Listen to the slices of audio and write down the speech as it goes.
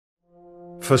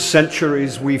For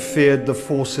centuries we feared the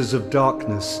forces of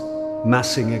darkness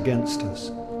massing against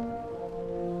us.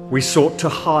 We sought to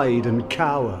hide and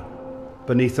cower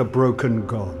beneath a broken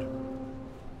god.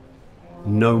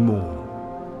 No more.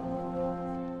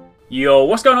 Yo,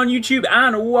 what's going on YouTube,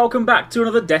 and welcome back to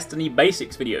another Destiny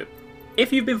Basics video.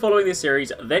 If you've been following this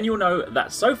series, then you'll know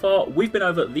that so far we've been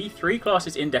over the 3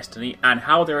 classes in Destiny and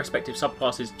how their respective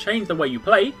subclasses change the way you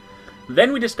play.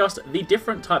 Then we discussed the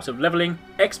different types of leveling,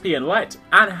 XP and light,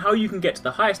 and how you can get to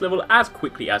the highest level as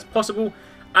quickly as possible.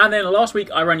 And then last week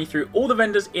I ran you through all the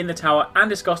vendors in the tower and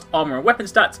discussed armor and weapon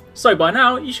stats, so by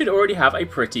now you should already have a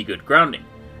pretty good grounding.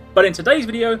 But in today's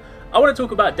video, I want to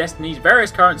talk about Destiny's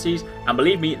various currencies, and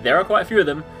believe me, there are quite a few of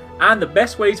them, and the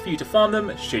best ways for you to farm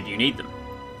them should you need them.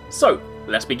 So,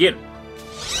 let's begin.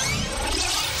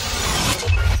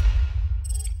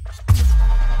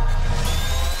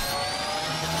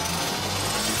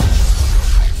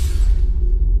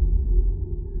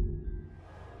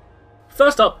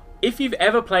 First up, if you've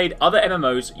ever played other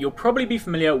MMOs, you'll probably be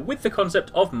familiar with the concept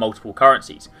of multiple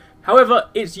currencies. However,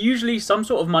 it's usually some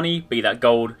sort of money, be that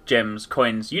gold, gems,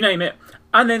 coins, you name it,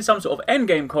 and then some sort of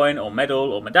endgame coin or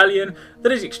medal or medallion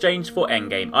that is exchanged for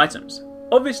endgame items.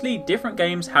 Obviously, different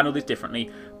games handle this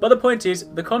differently, but the point is,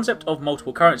 the concept of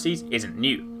multiple currencies isn't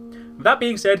new. That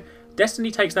being said, Destiny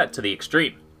takes that to the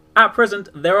extreme. At present,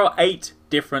 there are 8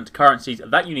 different currencies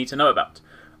that you need to know about.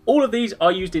 All of these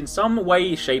are used in some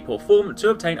way, shape or form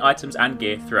to obtain items and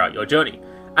gear throughout your journey,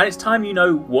 and it's time you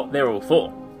know what they're all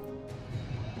for.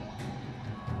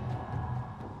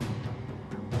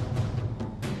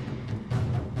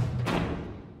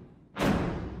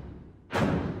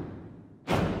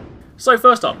 So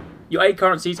first up, your 8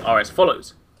 currencies are as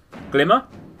follows: Glimmer,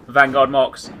 Vanguard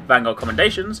Marks, Vanguard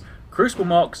Commendations, Crucible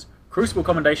Marks, Crucible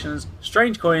Commendations,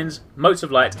 Strange Coins, Motes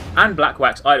of Light, and Black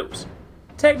Wax Idols.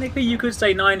 Technically you could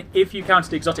say 9 if you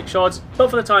counted exotic shards, but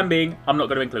for the time being I'm not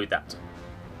going to include that.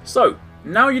 So,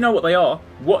 now you know what they are,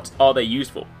 what are they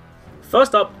used for?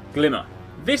 First up, Glimmer.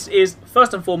 This is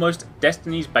first and foremost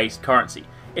Destiny's base currency.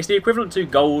 It's the equivalent to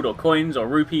gold or coins or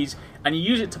rupees, and you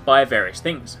use it to buy various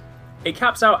things. It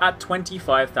caps out at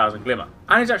 25,000 Glimmer,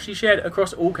 and is actually shared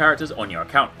across all characters on your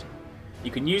account. You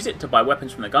can use it to buy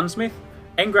weapons from the Gunsmith,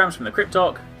 engrams from the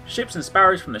Cryptarch, ships and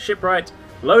sparrows from the Shipwright,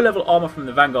 low-level armor from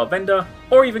the Vanguard vendor,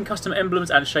 or even custom emblems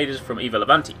and shaders from Eva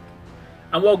Levanti.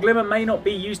 And while Glimmer may not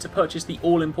be used to purchase the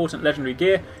all-important legendary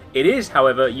gear, it is,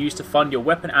 however, used to fund your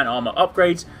weapon and armor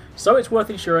upgrades, so it's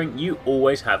worth ensuring you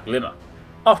always have Glimmer.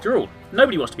 After all,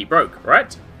 nobody wants to be broke,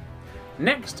 right?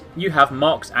 Next, you have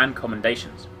Marks and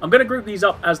Commendations. I'm going to group these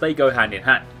up as they go hand in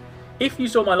hand. If you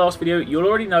saw my last video, you'll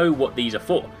already know what these are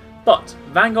for, but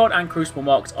Vanguard and Crucible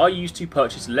Marks are used to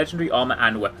purchase legendary armor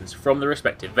and weapons from the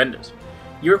respective vendors.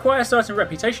 You require certain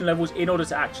reputation levels in order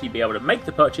to actually be able to make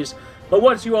the purchase, but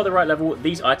once you are the right level,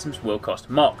 these items will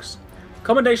cost marks.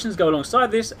 Commendations go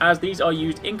alongside this, as these are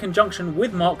used in conjunction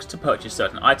with marks to purchase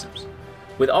certain items.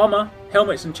 With armor,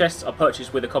 helmets and chests are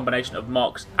purchased with a combination of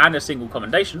marks and a single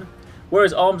commendation,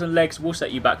 whereas arms and legs will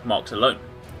set you back marks alone.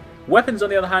 Weapons,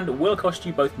 on the other hand, will cost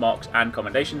you both marks and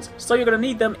commendations, so you're going to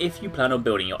need them if you plan on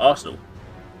building your arsenal.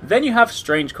 Then you have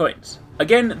Strange Coins.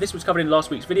 Again, this was covered in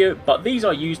last week's video, but these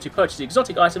are used to purchase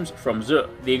exotic items from Zur,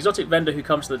 the exotic vendor who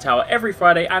comes to the tower every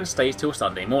Friday and stays till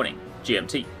Sunday morning,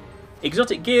 GMT.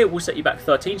 Exotic gear will set you back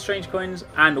 13 Strange Coins,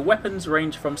 and weapons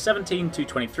range from 17 to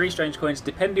 23 Strange Coins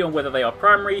depending on whether they are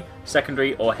primary,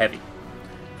 secondary or heavy.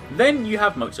 Then you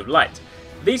have Motes of Light.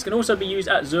 These can also be used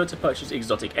at Zur to purchase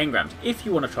exotic engrams if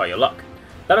you want to try your luck.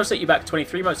 That'll set you back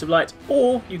 23 Motes of Light,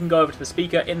 or you can go over to the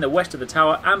speaker in the west of the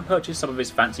tower and purchase some of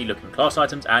his fancy looking class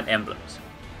items and emblems.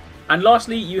 And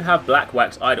lastly, you have Black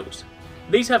Wax Idols.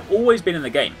 These have always been in the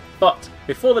game, but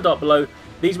before the Dark Below,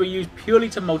 these were used purely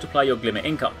to multiply your Glimmer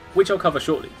income, which I'll cover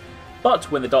shortly.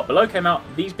 But when the Dark Below came out,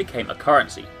 these became a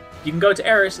currency. You can go to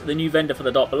Arekkz, the new vendor for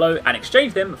the Dark Below, and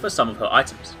exchange them for some of her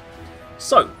items.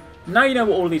 So, now you know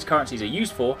what all of these currencies are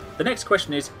used for, the next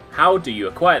question is, how do you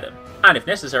acquire them? And if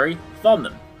necessary, farm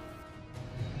them.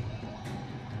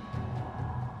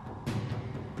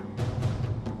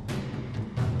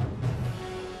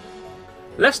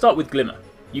 Let's start with Glimmer.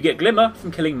 You get Glimmer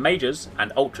from killing Majors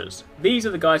and Ultras. These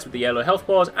are the guys with the yellow health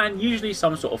bars and usually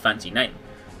some sort of fancy name.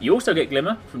 You also get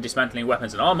Glimmer from dismantling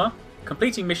weapons and armor,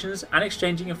 completing missions and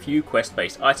exchanging a few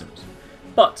quest-based items.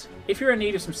 But if you're in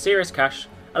need of some serious cash,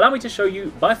 allow me to show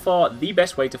you by far the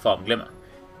best way to farm Glimmer.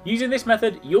 Using this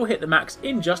method, you'll hit the max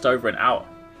in just over an hour.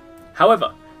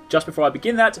 However, just before I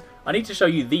begin that, I need to show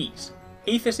you these: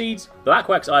 Ether Seeds, Black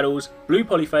Wax Idols, Blue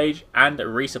Polyphage, and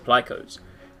Resupply Codes.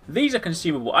 These are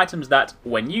consumable items that,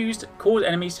 when used, cause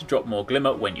enemies to drop more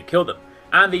Glimmer when you kill them,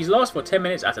 and these last for 10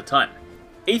 minutes at a time.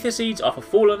 Ether Seeds are for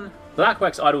Fallen, Black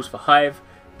Wax Idols for Hive,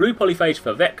 Blue Polyphage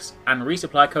for Vex, and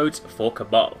resupply codes for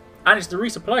Cabal. And it's the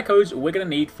resupply codes we're going to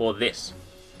need for this.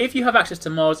 If you have access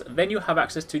to Mars, then you have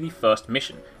access to the first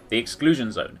mission, the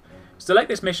Exclusion Zone. Select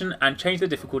this mission and change the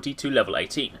difficulty to level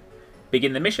 18.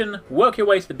 Begin the mission, work your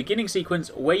way to the beginning sequence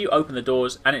where you open the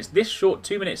doors, and it's this short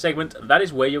 2-minute segment that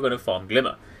is where you're going to farm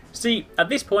Glimmer. See, at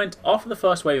this point, after the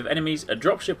first wave of enemies, a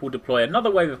dropship will deploy another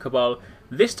wave of Cabal.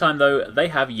 This time though, they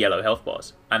have yellow health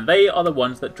bars, and they are the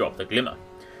ones that drop the Glimmer.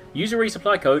 Use a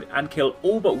resupply code and kill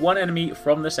all but one enemy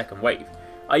from the second wave.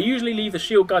 I usually leave the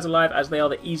shield guys alive as they are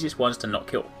the easiest ones to not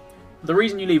kill. The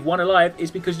reason you leave one alive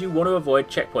is because you want to avoid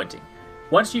checkpointing.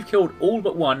 Once you've killed all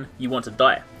but one, you want to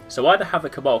die, so either have the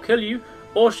Cabal kill you,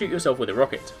 or shoot yourself with a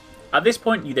rocket. At this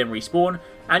point you then respawn,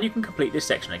 and you can complete this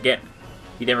section again.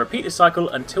 You then repeat the cycle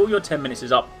until your 10 minutes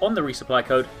is up on the resupply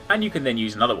code, and you can then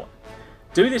use another one.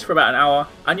 Do this for about an hour,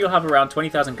 and you'll have around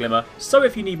 20,000 Glimmer, so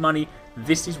if you need money,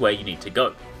 this is where you need to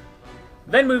go.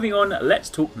 Then moving on, let's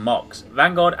talk marks,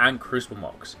 Vanguard and Crucible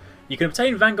marks. You can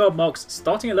obtain Vanguard marks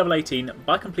starting at level 18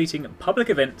 by completing public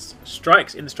events,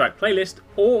 strikes in the strike playlist,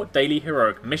 or daily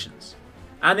heroic missions.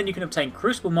 And then you can obtain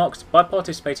Crucible marks by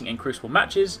participating in Crucible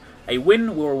matches. A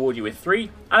win will reward you with 3,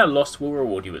 and a loss will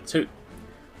reward you with 2.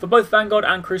 For both Vanguard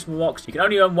and Crucible marks, you can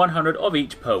only earn 100 of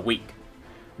each per week.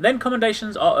 Then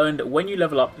commendations are earned when you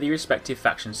level up the respective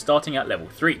factions starting at level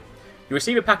 3. You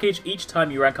receive a package each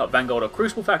time you rank up Vanguard or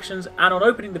Crucible factions, and on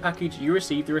opening the package you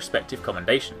receive the respective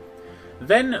commendation.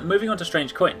 Then, moving on to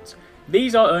Strange Coins.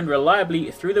 These are earned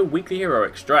reliably through the weekly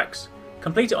heroic strikes.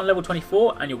 Complete it on level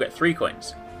 24 and you'll get 3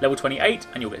 coins, level 28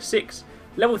 and you'll get 6,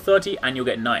 level 30 and you'll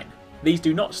get 9. These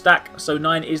do not stack, so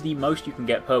 9 is the most you can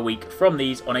get per week from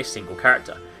these on a single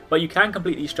character, but you can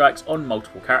complete these strikes on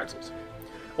multiple characters.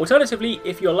 Alternatively,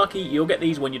 if you're lucky, you'll get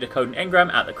these when you decode an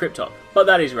engram at the Cryptop, but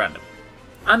that is random.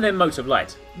 And then Motes of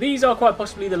Light. These are quite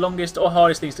possibly the longest or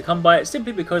hardest things to come by,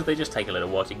 simply because they just take a little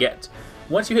while to get.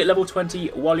 Once you hit level 20,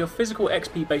 while your physical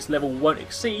XP base level won't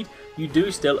exceed, you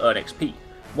do still earn XP.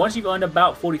 Once you've earned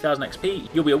about 40,000 XP,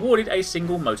 you'll be awarded a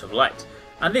single Mote of Light,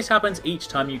 and this happens each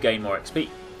time you gain more XP.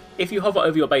 If you hover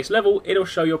over your base level, it'll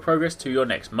show your progress to your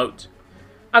next mote.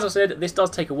 As I said, this does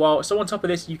take a while, so on top of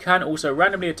this you can also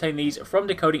randomly obtain these from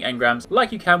decoding engrams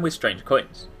like you can with Strange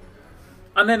Coins.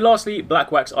 And then lastly, Black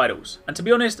Wax Idols, and to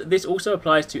be honest, this also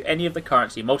applies to any of the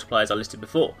currency multipliers I listed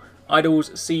before.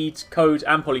 Idols, seeds, codes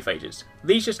and polyphages.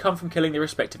 These just come from killing the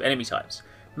respective enemy types.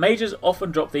 Mages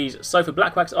often drop these, so for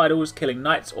Black Wax Idols, killing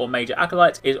Knights or Major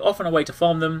Acolytes is often a way to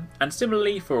farm them, and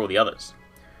similarly for all the others.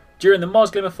 During the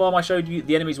Mars Glimmer farm I showed you,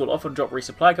 the enemies will often drop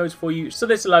resupply codes for you, so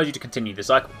this allows you to continue the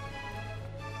cycle.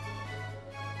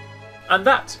 And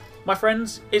that, my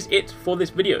friends, is it for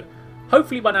this video.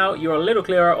 Hopefully by now you're a little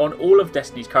clearer on all of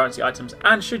Destiny's currency items,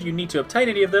 and should you need to obtain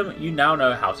any of them, you now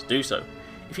know how to do so.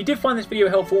 If you did find this video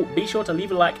helpful, be sure to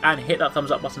leave a like and hit that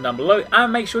thumbs up button down below,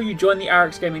 and make sure you join the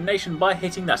Arekkz Gaming Nation by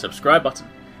hitting that subscribe button.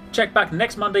 Check back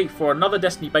next Monday for another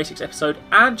Destiny Basics episode,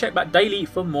 and check back daily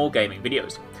for more gaming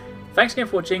videos. Thanks again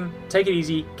for watching, take it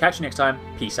easy, catch you next time,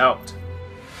 peace out.